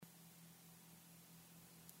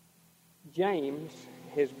James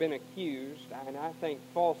has been accused, and I think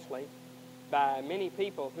falsely, by many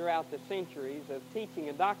people throughout the centuries of teaching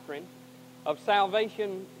a doctrine of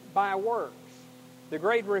salvation by works. The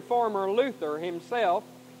great reformer Luther himself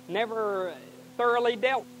never thoroughly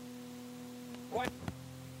dealt with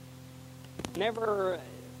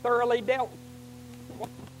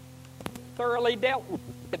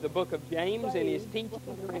the book of James in his teaching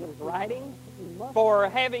and his writing, for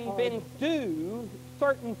having been do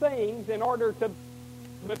certain things in order to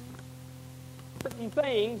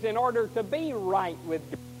be right with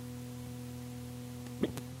God.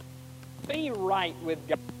 In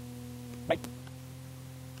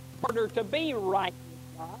order to be right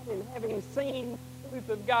with God, and having seen the truth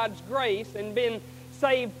of God's grace and been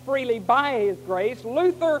saved freely by His grace,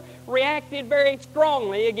 Luther reacted very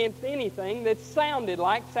strongly against anything that sounded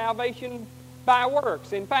like salvation by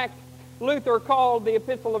works. In fact, Luther called the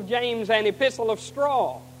Epistle of James an epistle of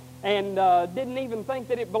straw, and didn't even think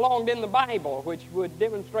that it belonged in the Bible, which would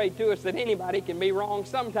demonstrate to us that anybody can be wrong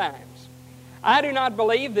sometimes. I do not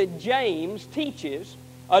believe that James teaches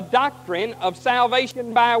a doctrine of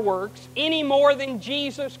salvation by works any more than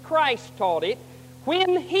Jesus Christ taught it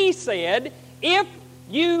when He said, "If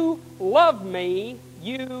you love me,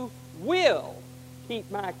 you will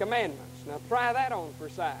keep my commandments." Now try that on for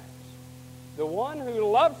size. The one who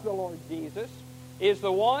loves the Lord Jesus is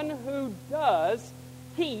the one who does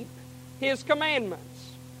keep His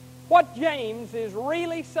commandments. What James is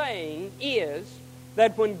really saying is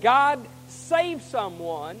that when God saves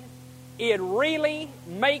someone, it really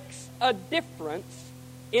makes a difference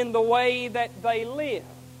in the way that they live.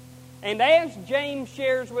 And as James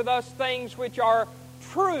shares with us things which are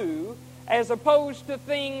true as opposed to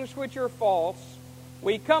things which are false,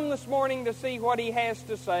 we come this morning to see what he has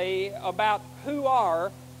to say about who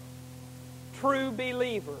are true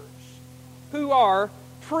believers. Who are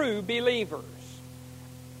true believers?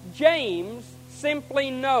 James simply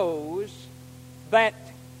knows that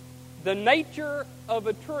the nature of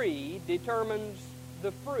a tree determines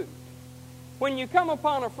the fruit. When you come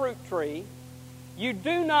upon a fruit tree, you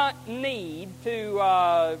do not need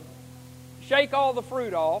to shake all the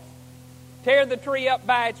fruit off, tear the tree up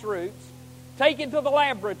by its roots, take it to the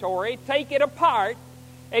laboratory, take it apart,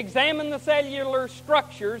 examine the cellular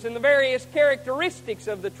structures and the various characteristics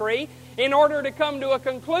of the tree in order to come to a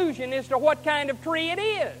conclusion as to what kind of tree it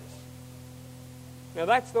is. Now,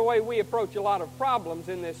 that's the way we approach a lot of problems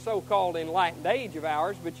in this so-called enlightened age of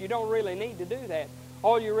ours, but you don't really need to do that.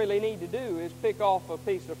 All you really need to do is pick off a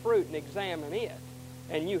piece of fruit and examine it,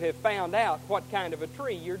 and you have found out what kind of a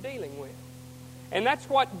tree you're dealing with. And that's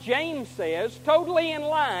what James says, totally in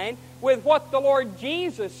line with what the Lord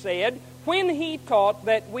Jesus said when He taught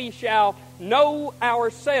that we shall know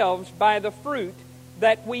ourselves by the fruit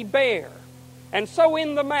that we bear. And so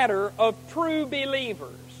in the matter of true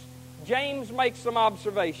believers, James makes some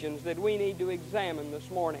observations that we need to examine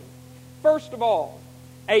this morning. First of all,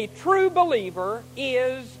 a true believer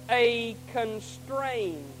is a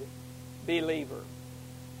constrained believer.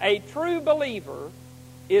 A true believer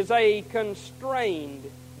is a constrained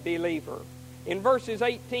believer. In verses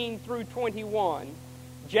 18 through 21,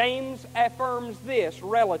 James affirms this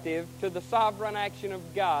relative to the sovereign action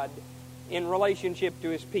of God in relationship to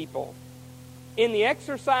His people. In the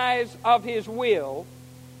exercise of His will,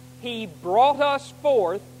 He brought us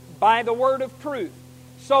forth by the word of truth,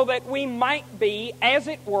 so that we might be, as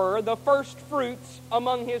it were, the first fruits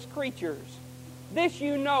among His creatures. This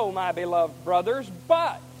you know, my beloved brothers,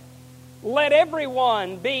 but let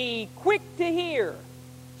everyone be quick to hear,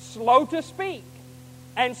 slow to speak,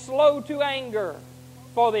 and slow to anger.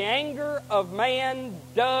 For the anger of man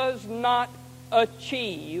does not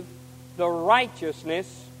achieve the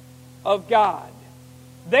righteousness of God.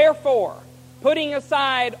 Therefore, putting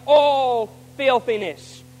aside all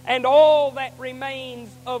filthiness and all that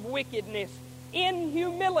remains of wickedness, in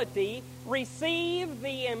humility receive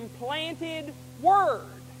the implanted word,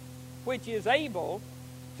 which is able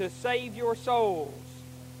to save your souls.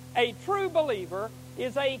 A true believer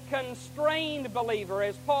is a constrained believer,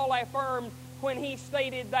 as Paul affirmed when he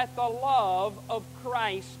stated that the love of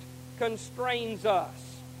Christ constrains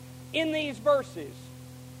us. In these verses,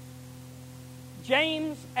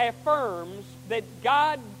 James affirms that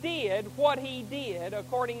God did what He did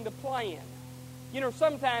according to plan. You know,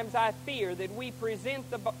 sometimes I fear that we present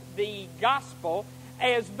the gospel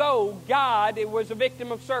as though God was a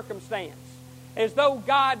victim of circumstance, as though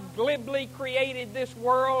God glibly created this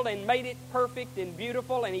world and made it perfect and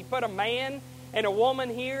beautiful, and He put a man and a woman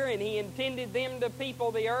here, and He intended them to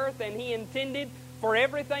people the earth, and He intended for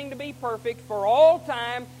everything to be perfect for all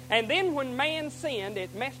time, and then when man sinned,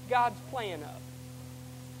 it messed God's plan up.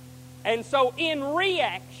 And so in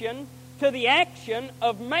reaction to the action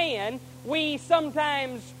of man, we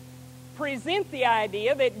sometimes present the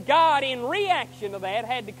idea that God, in reaction to that,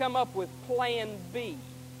 had to come up with plan B.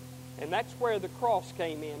 And that's where the cross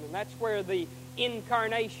came in, and that's where the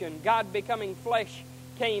incarnation, God becoming flesh,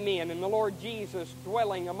 came in, and the Lord Jesus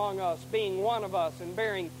dwelling among us, being one of us, and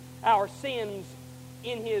bearing our sins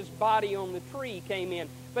in His body on the tree came in.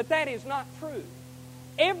 But that is not true.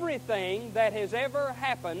 Everything that has ever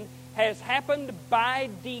happened has happened by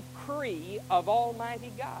decree of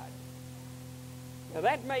Almighty God. Now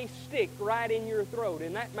that may stick right in your throat,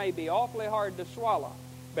 and that may be awfully hard to swallow.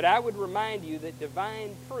 But I would remind you that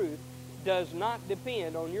divine truth does not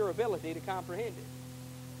depend on your ability to comprehend it.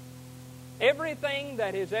 Everything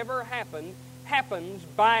that has ever happened happens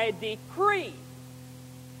by decree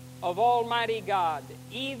of Almighty God,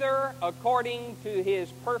 either according to His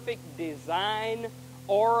perfect design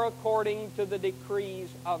or according to the decrees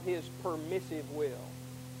of His permissive will.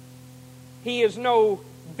 He is no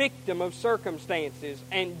victim of circumstances,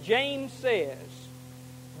 and James says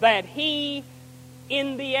that He,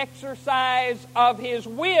 in the exercise of His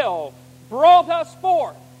will, brought us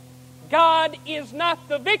forth. God is not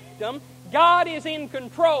the victim. God is in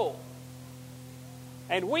control.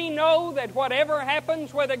 And we know that whatever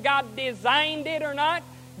happens, whether God designed it or not,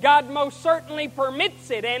 God most certainly permits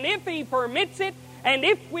it. And if He permits it, and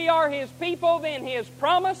if we are His people, then His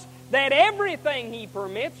promise that everything He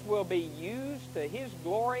permits will be used to His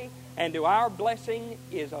glory and to our blessing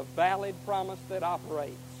is a valid promise that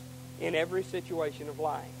operates in every situation of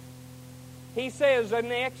life. He says in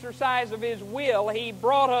the exercise of His will, He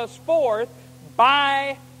brought us forth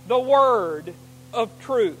by the word of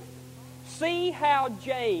truth. See how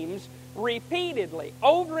James repeatedly,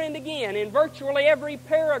 over and again, in virtually every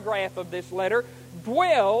paragraph of this letter,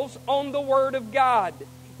 dwells on the Word of God.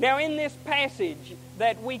 Now, in this passage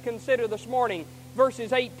that we consider this morning,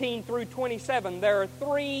 verses 18 through 27, there are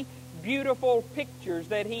three beautiful pictures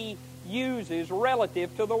that he uses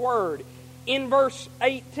relative to the Word. In verse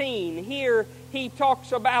 18, here he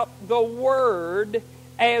talks about the Word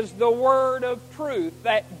as the Word of truth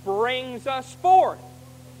that brings us forth.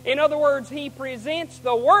 In other words, he presents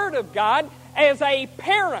the Word of God as a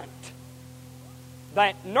parent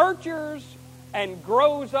that nurtures and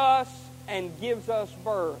grows us and gives us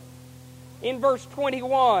birth. In verse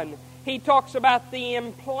 21, he talks about the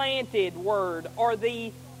implanted Word or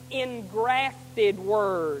the engrafted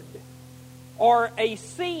Word or a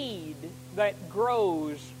seed that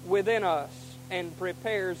grows within us and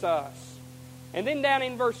prepares us. And then down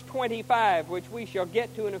in verse 25, which we shall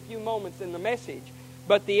get to in a few moments in the message,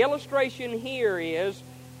 but the illustration here is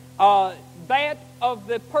that of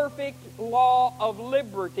the perfect law of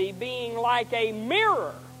liberty being like a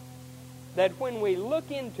mirror, that when we look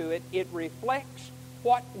into it, it reflects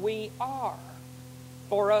what we are,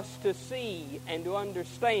 for us to see and to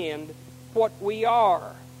understand what we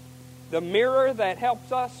are. The mirror that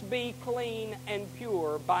helps us be clean and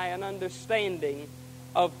pure by an understanding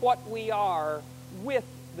of what we are with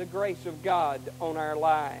the grace of God on our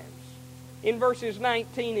lives. In verses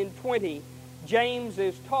 19 and 20, James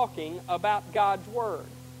is talking about God's Word.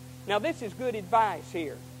 Now this is good advice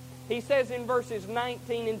here. He says in verses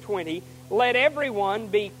 19 and 20, let everyone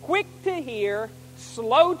be quick to hear,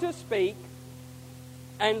 slow to speak,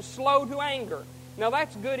 and slow to anger. Now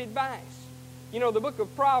that's good advice. You know, the book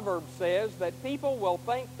of Proverbs says that people will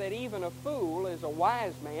think that even a fool is a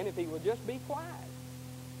wise man if he will just be quiet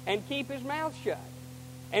and keep his mouth shut.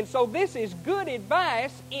 And so this is good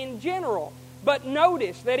advice in general. But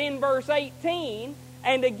notice that in verse 18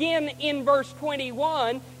 and again in verse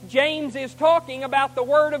 21, James is talking about the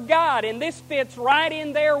Word of God, and this fits right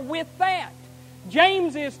in there with that.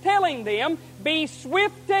 James is telling them, be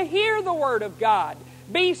swift to hear the Word of God.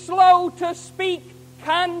 Be slow to speak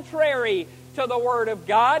contrary to the Word of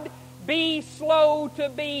God. Be slow to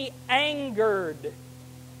be angered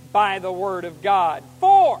by the Word of God.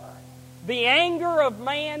 For the anger of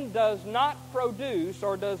man does not produce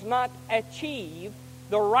or does not achieve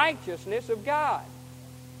the righteousness of God.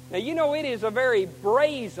 Now, you know, it is a very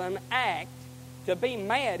brazen act to be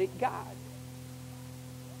mad at God.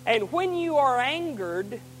 And when you are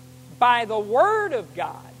angered by the Word of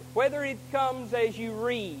God, whether it comes as you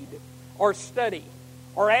read or study,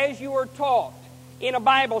 or as you are taught in a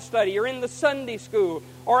Bible study or in the Sunday school,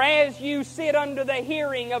 or as you sit under the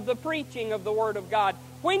hearing of the preaching of the Word of God,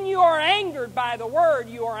 when you are angered by the Word,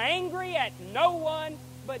 you are angry at no one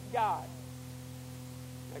but God.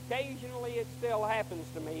 Occasionally it still happens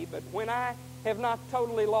to me, but when I have not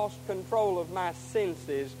totally lost control of my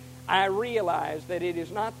senses, I realize that it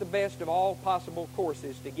is not the best of all possible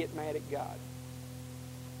courses to get mad at God.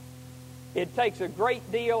 It takes a great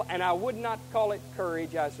deal, and I would not call it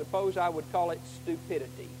courage. I suppose I would call it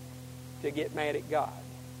stupidity to get mad at God.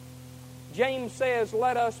 James says,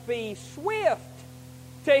 let us be swift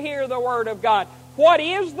to hear the Word of God. What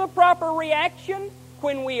is the proper reaction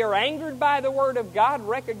when we are angered by the Word of God?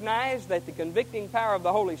 Recognize that the convicting power of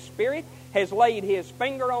the Holy Spirit has laid His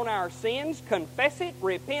finger on our sins. Confess it,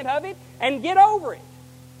 repent of it, and get over it.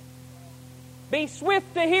 Be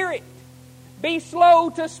swift to hear it. Be slow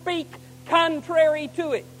to speak contrary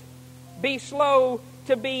to it. Be slow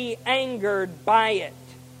to be angered by it.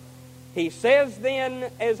 He says then,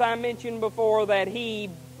 as I mentioned before, that He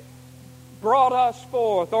brought us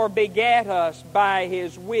forth or begat us by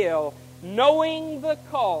His will, knowing the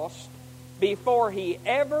cost before He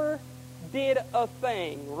ever did a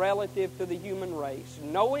thing relative to the human race,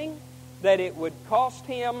 knowing that it would cost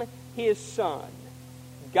Him His Son.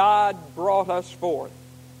 God brought us forth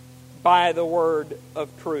by the word of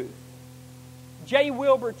truth. J.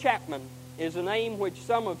 Wilbur Chapman is a name which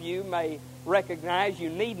some of you may recognize. You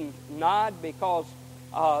needn't nod because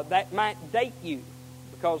that might date you,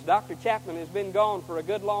 because Dr. Chapman has been gone for a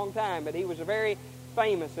good long time, but he was a very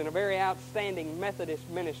famous and a very outstanding Methodist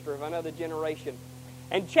minister of another generation.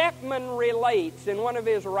 And Chapman relates in one of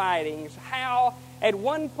his writings how at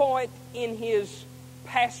one point in his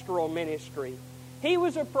pastoral ministry, he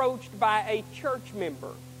was approached by a church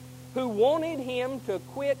member who wanted him to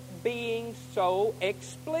quit being so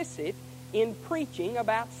explicit in preaching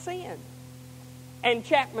about sin. And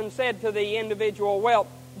Chapman said to the individual, well,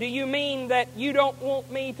 do you mean that you don't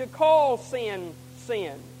want me to call sin,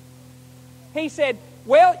 sin? He said,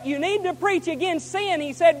 well, you need to preach against sin,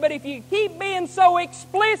 he said, but if you keep being so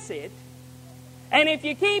explicit, and if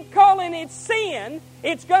you keep calling it sin,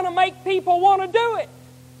 it's going to make people want to do it.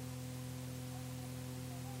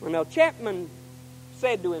 Well, now, Chapman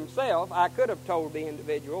said to himself, I could have told the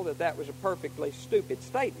individual that that was a perfectly stupid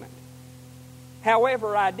statement.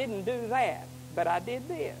 However, I didn't do that, but I did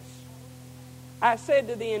this. I said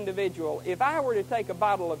to the individual, if I were to take a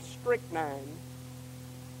bottle of strychnine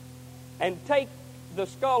and take the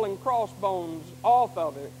skull and crossbones off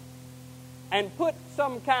of it and put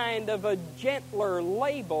some kind of a gentler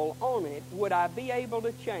label on it, would I be able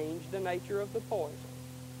to change the nature of the poison?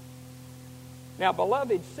 Now,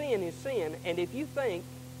 beloved, sin is sin, and if you think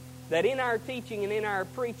that in our teaching and in our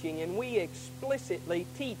preaching, and we explicitly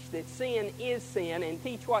teach that sin is sin and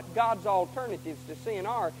teach what God's alternatives to sin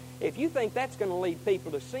are, if you think that's going to lead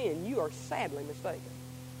people to sin, you are sadly mistaken.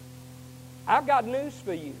 I've got news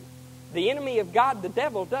for you. The enemy of God, the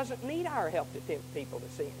devil, doesn't need our help to tempt people to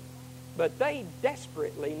sin. But they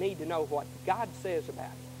desperately need to know what God says about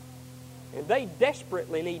it. And they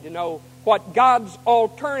desperately need to know what God's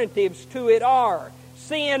alternatives to it are.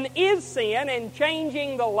 Sin is sin, and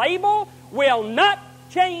changing the label will not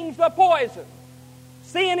change the poison.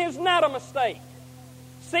 Sin is not a mistake.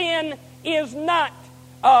 Sin is not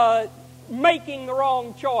making the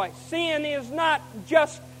wrong choice. Sin is not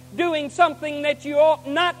just doing something that you ought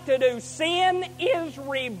not to do. Sin is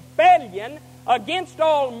rebellion against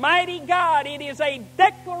Almighty God. It is a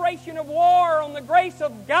declaration of war on the grace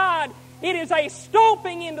of God. It is a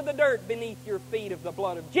stomping into the dirt beneath your feet of the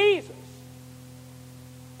blood of Jesus.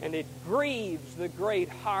 And it grieves the great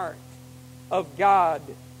heart of God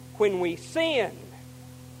when we sin.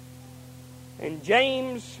 And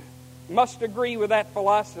James must agree with that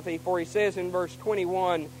philosophy, for he says in verse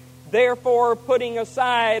 21, therefore, putting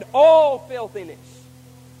aside all filthiness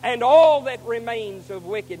and all that remains of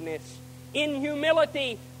wickedness, in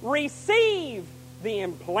humility receive the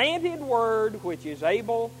implanted word which is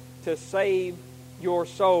able to save your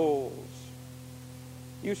souls.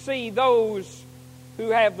 You see, those who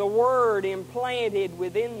have the word implanted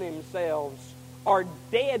within themselves are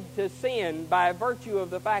dead to sin by virtue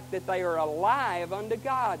of the fact that they are alive unto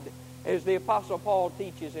God, as the Apostle Paul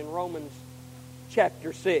teaches in Romans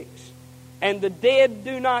chapter 6. And the dead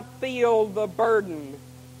do not feel the burden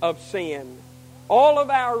of sin. All of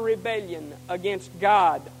our rebellion against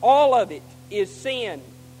God, all of it is sin.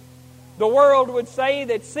 The world would say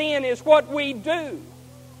that sin is what we do.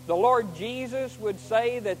 The Lord Jesus would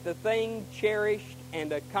say that the thing cherished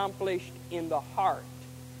and accomplished in the heart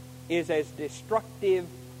is as destructive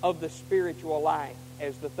of the spiritual life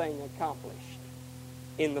as the thing accomplished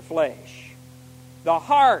in the flesh. The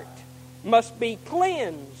heart must be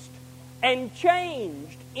cleansed and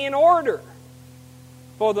changed in order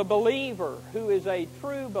for the believer who is a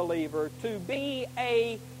true believer to be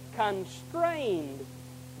a constrained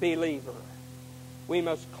believer. We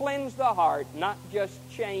must cleanse the heart, not just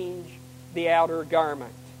change the outer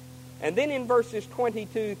garment. And then in verses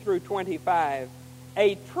 22 through 25,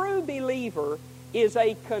 a true believer is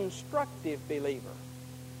a constructive believer.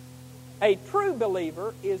 A true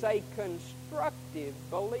believer is a constructive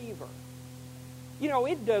believer. You know,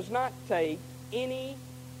 it does not take any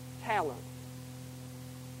talent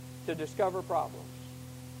to discover problems.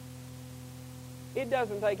 It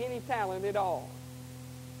doesn't take any talent at all.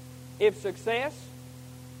 If success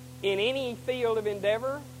in any field of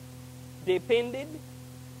endeavor depended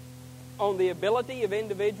on the ability of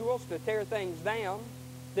individuals to tear things down,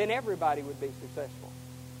 then everybody would be successful.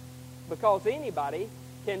 Because anybody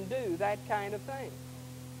can do that kind of thing.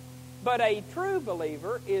 But a true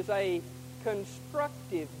believer is a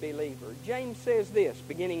constructive believer. James says this,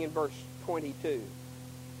 beginning in verse 22.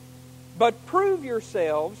 But prove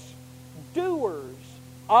yourselves doers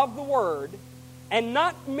of the word, and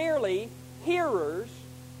not merely hearers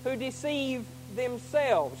who deceive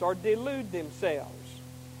themselves or delude themselves.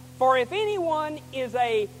 For if anyone is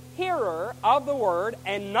a hearer of the word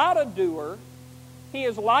and not a doer, he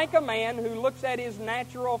is like a man who looks at his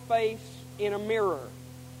natural face in a mirror.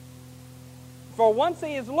 For once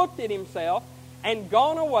he has looked at himself and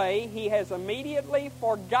gone away, he has immediately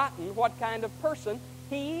forgotten what kind of person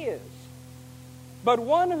he is. But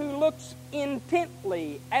one who looks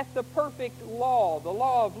intently at the perfect law, the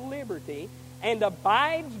law of liberty, and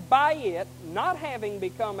abides by it, not having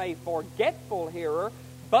become a forgetful hearer,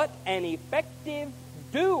 but an effective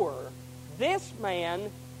doer, this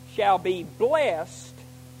man shall be blessed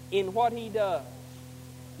in what he does.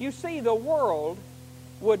 You see, the world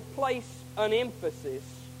would place an emphasis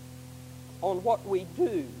on what we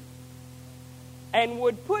do, and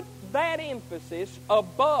would put that emphasis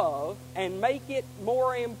above and make it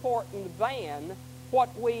more important than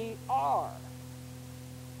what we are.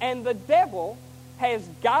 And the devil has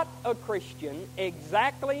got a Christian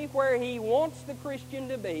exactly where he wants the Christian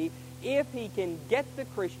to be if he can get the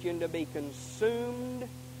Christian to be consumed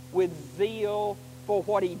with zeal for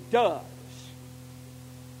what he does,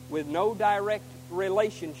 with no direct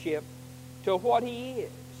relationship to what he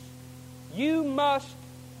is. You must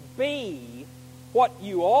be what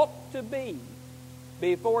you ought to be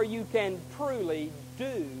before you can truly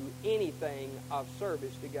do anything of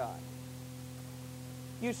service to God.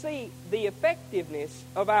 You see, the effectiveness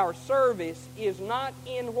of our service is not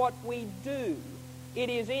in what we do. It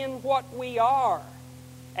is in what we are.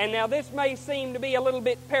 And now this may seem to be a little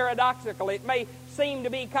bit paradoxical. It may seem to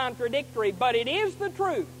be contradictory, but it is the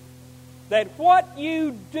truth that what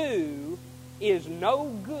you do is no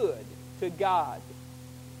good to God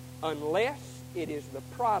unless it is the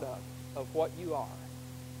product of what you are.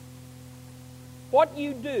 What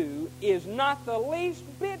you do is not the least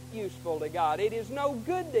bit useful to God. It is no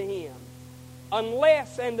good to Him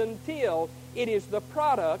unless and until it is the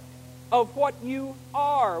product of what you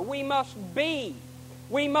are. We must be.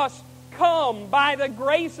 We must come by the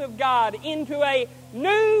grace of God into a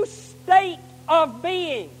new state of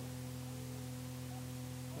being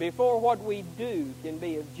before what we do can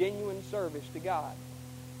be of genuine service to God.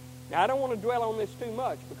 Now, I don't want to dwell on this too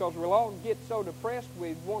much because we'll all get so depressed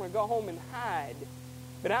we want to go home and hide.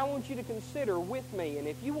 But I want you to consider with me, and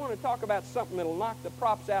if you want to talk about something that'll knock the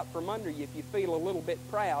props out from under you if you feel a little bit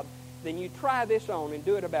proud, then you try this on and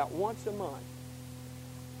do it about once a month.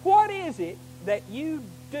 What is it that you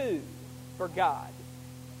do for God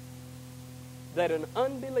that an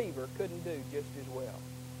unbeliever couldn't do just as well?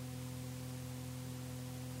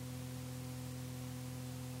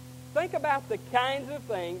 Think about the kinds of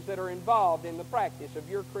things that are involved in the practice of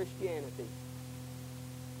your Christianity.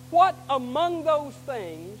 What among those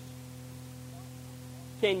things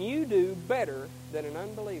can you do better than an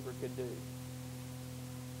unbeliever could do?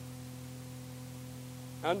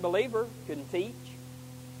 Unbeliever can teach.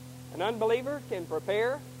 An unbeliever can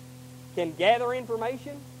prepare, can gather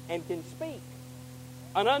information, and can speak.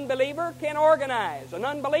 An unbeliever can organize. An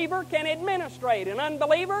unbeliever can administrate. An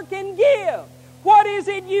unbeliever can give. What is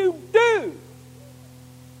it you do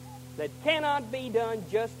that cannot be done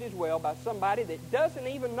just as well by somebody that doesn't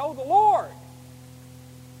even know the Lord?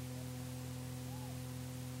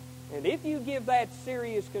 And if you give that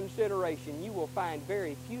serious consideration, you will find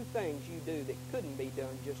very few things you do that couldn't be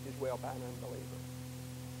done just as well by an unbeliever.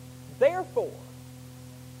 Therefore,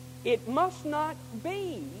 it must not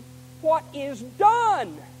be what is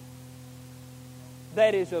done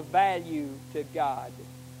that is of value to God.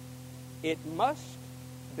 It must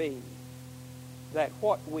be that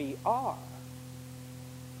what we are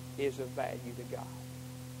is of value to God.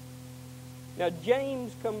 Now,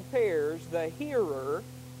 James compares the hearer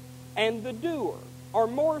and the doer, or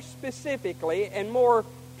more specifically and more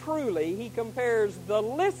truly, he compares the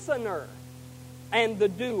listener and the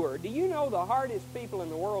doer. Do you know the hardest people in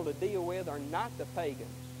the world to deal with are not the pagans?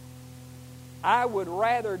 I would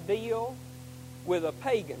rather deal with a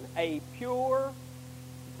pagan, a pure,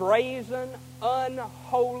 brazen,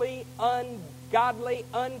 unholy, ungodly,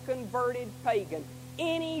 unconverted pagan.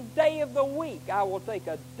 Any day of the week, I will take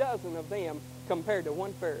a dozen of them compared to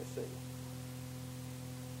one Pharisee.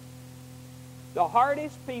 The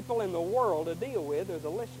hardest people in the world to deal with are the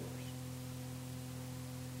listeners.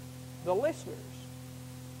 The listeners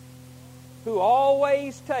who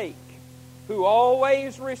always take, who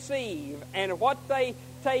always receive, and what they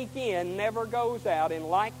take in never goes out. And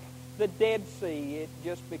like the Dead Sea, it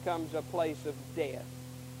just becomes a place of death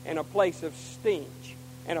and a place of stench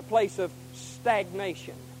and a place of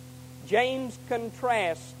stagnation. James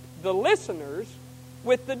contrasts the listeners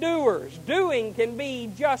with the doers. Doing can be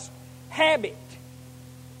just habit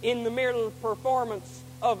in the mere performance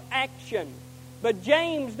of action. But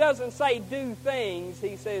James doesn't say do things.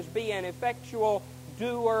 He says be an effectual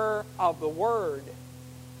doer of the Word.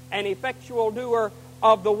 An effectual doer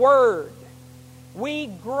of the Word. We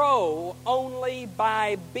grow only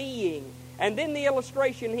by being. And then the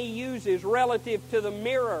illustration he uses relative to the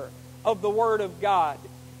mirror of the Word of God.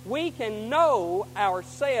 We can know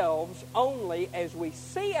ourselves only as we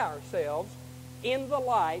see ourselves in the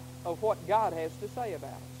light of what God has to say about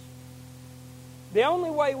us. The only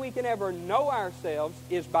way we can ever know ourselves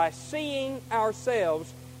is by seeing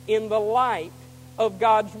ourselves in the light of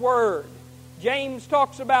God's Word. James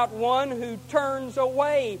talks about one who turns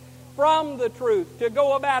away from the truth to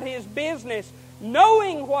go about his business,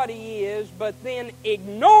 knowing what he is, but then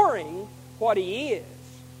ignoring what he is,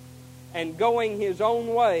 and going his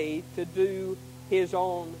own way to do his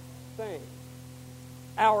own thing.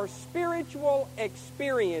 Our spiritual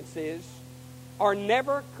experiences are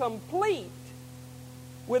never complete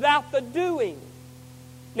without the doing.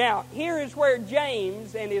 Now, here is where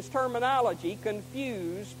James and his terminology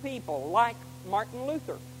confuse people, like Martin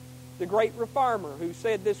Luther, the great reformer, who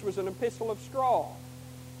said this was an epistle of straw.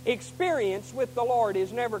 Experience with the Lord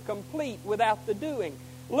is never complete without the doing.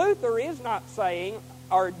 Luther is not saying,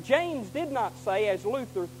 or James did not say, as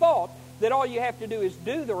Luther thought, that all you have to do is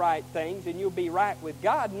do the right things and you'll be right with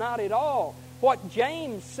God. Not at all. What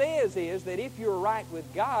James says is that if you're right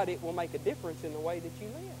with God, it will make a difference in the way that you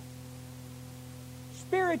live.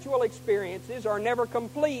 Spiritual experiences are never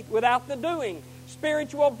complete without the doing.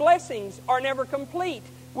 Spiritual blessings are never complete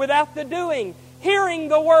without the doing. Hearing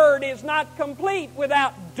the Word is not complete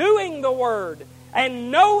without doing the Word.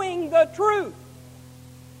 And knowing the truth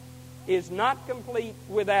is not complete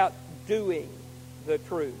without doing the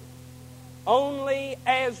truth. Only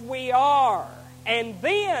as we are, and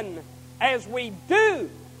then as we do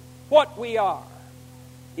what we are,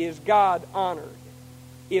 is God honored.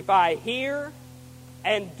 If I hear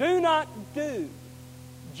and do not do,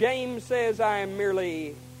 James says I am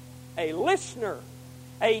merely a listener,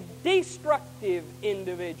 a destructive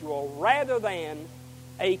individual, rather than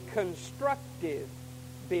a constructive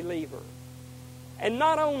believer. And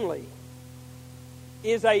not only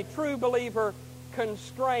is a true believer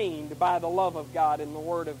constrained by the love of God and the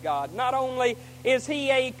Word of God, not only is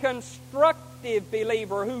he a constructive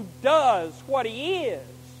believer who does what he is,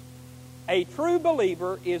 a true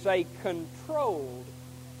believer is a controlled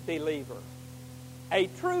believer. A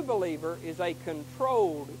true believer is a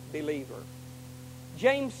controlled believer.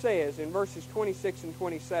 James says in verses 26 and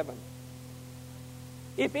 27,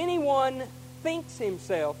 if anyone thinks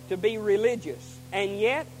himself to be religious and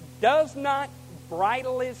yet does not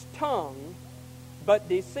bridle his tongue, but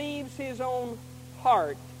deceives his own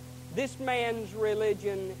heart, this man's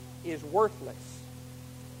religion is worthless.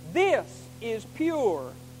 This is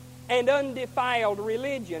pure and undefiled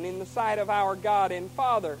religion in the sight of our God and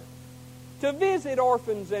Father, to visit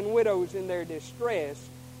orphans and widows in their distress,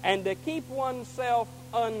 and to keep oneself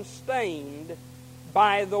unstained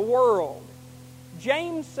by the world.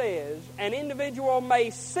 James says an individual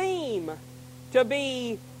may seem to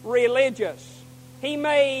be religious. He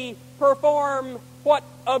may perform what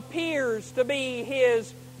appears to be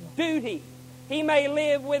his duty. He may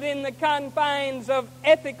live within the confines of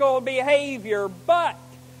ethical behavior, but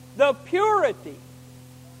the purity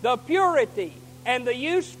and the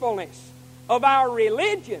usefulness of our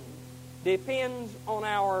religion depends on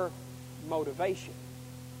our motivation.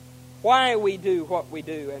 Why we do what we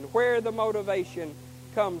do and where the motivation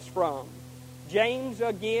comes from. James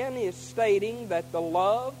again is stating that the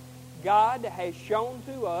love God has shown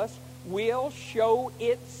to us will show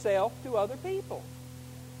itself to other people.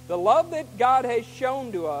 The love that God has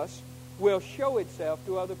shown to us will show itself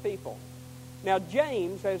to other people. Now,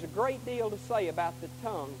 James has a great deal to say about the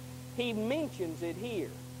tongue. He mentions it here.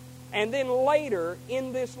 And then later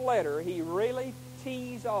in this letter, he really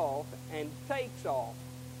tees off and takes off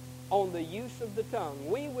on the use of the tongue.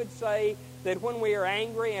 We would say that when we are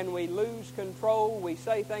angry and we lose control, we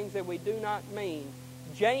say things that we do not mean.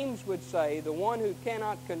 James would say the one who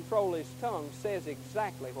cannot control his tongue says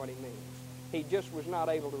exactly what he means. He just was not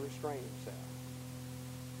able to restrain himself.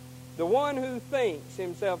 The one who thinks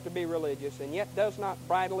himself to be religious and yet does not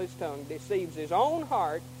bridle his tongue deceives his own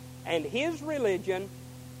heart, and his religion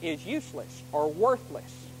is useless or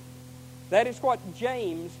worthless. That is what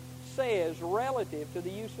James says relative to the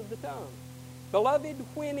use of the tongue. Beloved,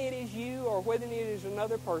 when it is you or when it is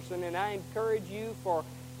another person, and I encourage you for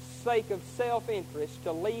sake of self-interest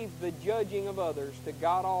to leave the judging of others to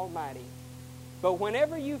God Almighty. But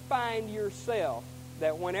whenever you find yourself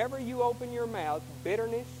that whenever you open your mouth,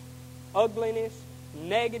 bitterness, ugliness,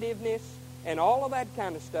 negativeness, and all of that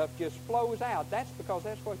kind of stuff just flows out, that's because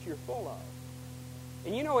that's what you're full of.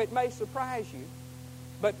 And you know, it may surprise you,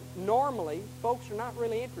 but normally folks are not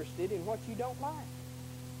really interested in what you don't like.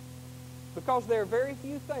 Because there are very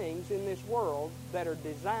few things in this world that are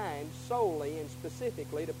designed solely and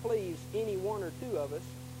specifically to please any one or two of us,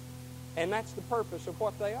 and that's the purpose of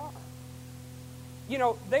what they are. You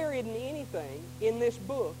know, there isn't anything in this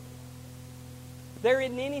book, there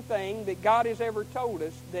isn't anything that God has ever told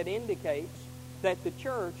us that indicates that the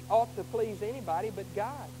church ought to please anybody but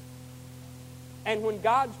God. And when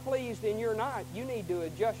God's pleased and you're not, you need to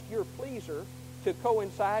adjust your pleaser to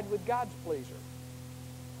coincide with God's pleaser.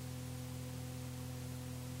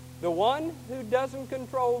 The one who doesn't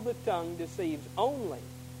control the tongue deceives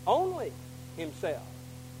only himself.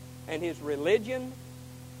 And his religion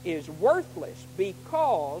is worthless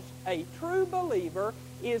because a true believer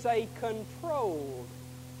is a controlled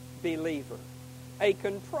believer. A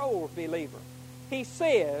controlled believer. He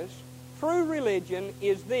says, true religion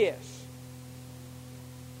is this: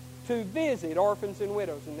 to visit orphans and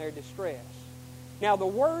widows in their distress. Now, the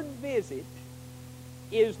word visit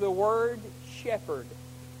is the word shepherd.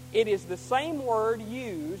 It is the same word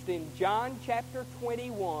used in John chapter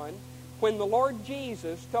 21 when the Lord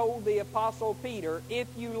Jesus told the Apostle Peter, if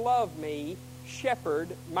you love me, shepherd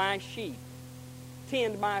my sheep.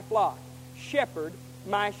 Tend my flock. Shepherd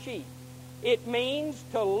my sheep. It means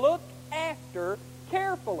to look after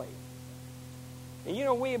carefully. And you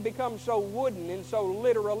know, we have become so wooden and so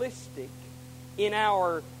literalistic in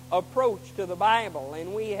our approach to the Bible,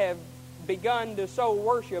 and we have begun to so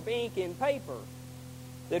worship ink and paper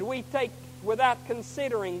that we take, without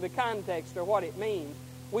considering the context of what it means,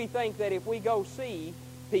 we think that if we go see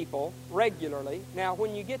people regularly, now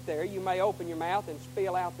when you get there, you may open your mouth and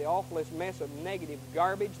spill out the awfulest mess of negative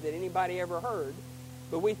garbage that anybody ever heard,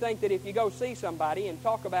 but we think that if you go see somebody and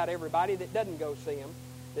talk about everybody that doesn't go see them,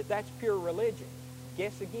 that that's pure religion.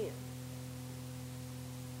 Guess again.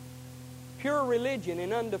 Pure religion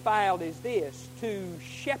and undefiled is this: to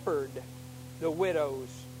shepherd the widows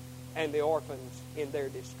and the orphans in their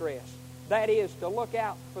distress. That is, to look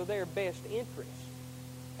out for their best interests.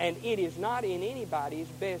 And it is not in anybody's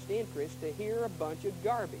best interest to hear a bunch of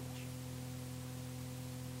garbage.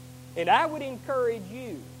 And I would encourage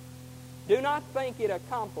you, do not think it a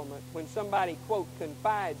compliment when somebody, quote,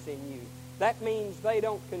 confides in you. That means they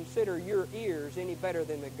don't consider your ears any better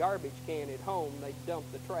than the garbage can at home they dump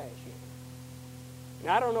the trash in. And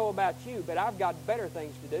I don't know about you, but I've got better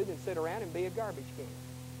things to do than sit around and be a garbage can.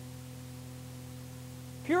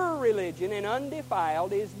 Pure religion and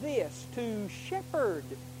undefiled is this: to shepherd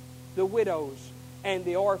the widows and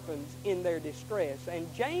the orphans in their distress.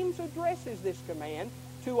 And James addresses this command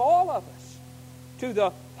to all of us, to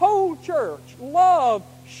the whole church. Love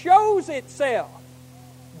shows itself.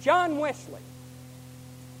 John Wesley,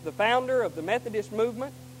 the founder of the Methodist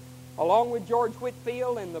movement, along with George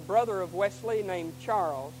Whitefield and the brother of Wesley named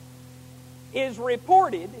Charles, is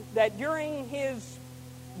reported that during his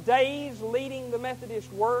days leading the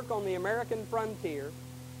Methodist work on the American frontier,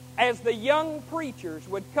 as the young preachers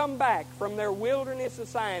would come back from their wilderness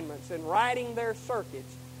assignments and riding their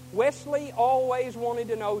circuits, Wesley always wanted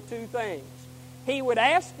to know two things. He would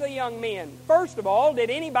ask the young men, first of all, did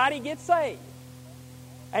anybody get saved?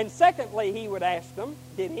 And secondly, he would ask them,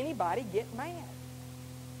 did anybody get mad?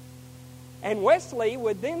 And Wesley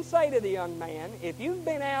would then say to the young man, if you've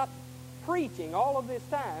been out preaching all of this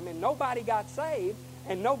time and nobody got saved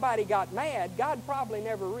and nobody got mad, God probably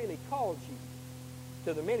never really called you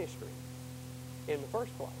to the ministry in the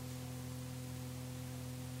first place.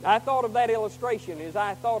 I thought of that illustration as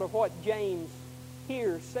I thought of what James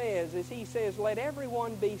here says, as he says, let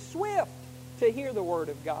everyone be swift to hear the word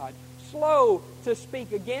of God, slow to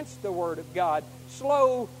speak against the word of God,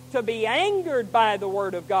 slow to be angered by the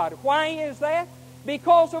word of God. Why is that?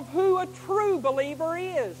 Because of who a true believer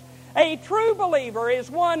is. A true believer is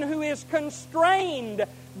one who is constrained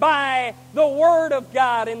by the Word of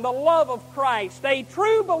God and the love of Christ. A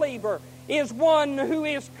true believer is one who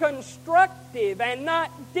is constructive and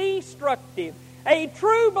not destructive. A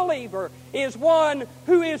true believer is one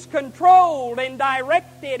who is controlled and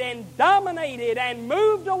directed and dominated and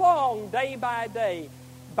moved along day by day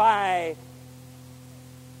by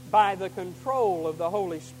the control of the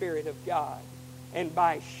Holy Spirit of God and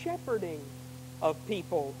by shepherding of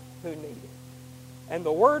people who need it. And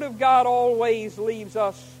the Word of God always leaves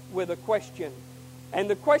us with a question. And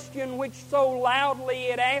the question which so loudly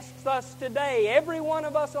it asks us today, every one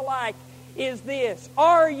of us alike, is this: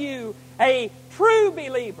 are you a true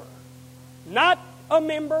believer? Not a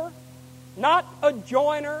member, not a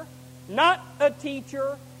joiner, not a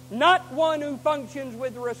teacher, not one who functions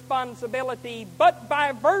with responsibility, but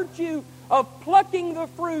by virtue of plucking the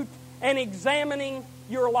fruit and examining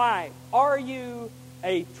your life. Are you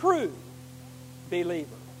a true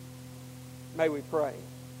believer? May we pray.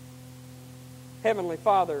 Heavenly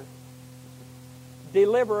Father,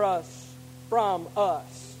 deliver us from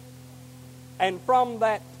us and from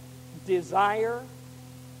that desire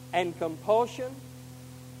and compulsion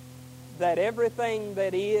that everything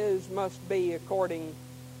that is must be according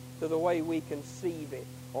to the way we conceive it,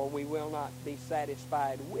 or we will not be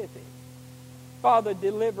satisfied with it. Father,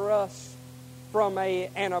 deliver us from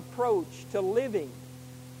an approach to living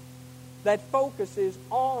that focuses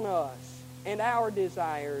on us and our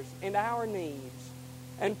desires and our needs.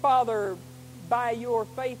 And Father, by your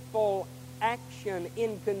faithful action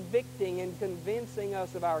in convicting and convincing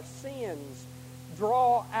us of our sins,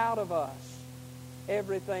 draw out of us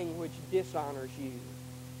everything which dishonors you.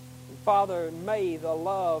 And Father, may the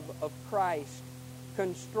love of Christ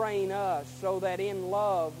constrain us so that in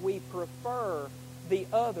love we prefer the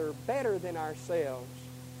other better than ourselves.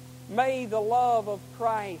 May the love of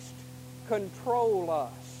Christ control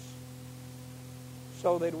us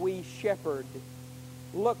so that we shepherd,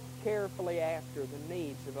 look carefully after the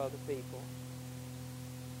needs of other people.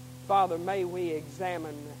 Father, may we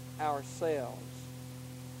examine ourselves.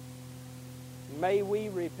 May we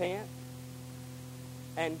repent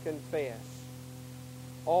and confess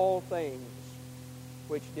all things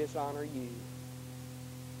which dishonor you.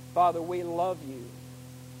 Father, we love you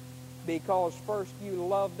because first you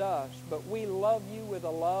loved us, but we love you with a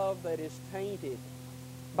love that is tainted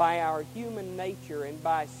by our human nature and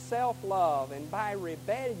by self-love and by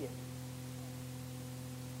rebellion.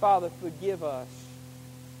 Father, forgive us.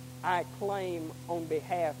 I claim on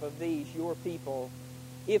behalf of these, your people,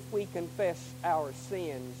 if we confess our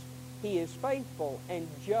sins, He is faithful and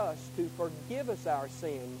just to forgive us our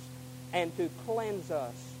sins and to cleanse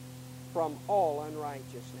us from all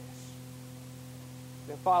unrighteousness.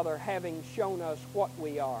 Now, Father, having shown us what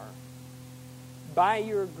we are, by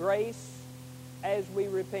your grace, as we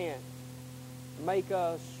repent, make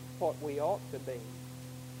us what we ought to be,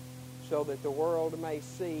 so that the world may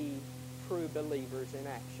see true believers in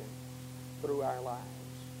action through our lives.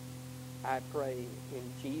 I pray in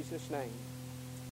Jesus' name.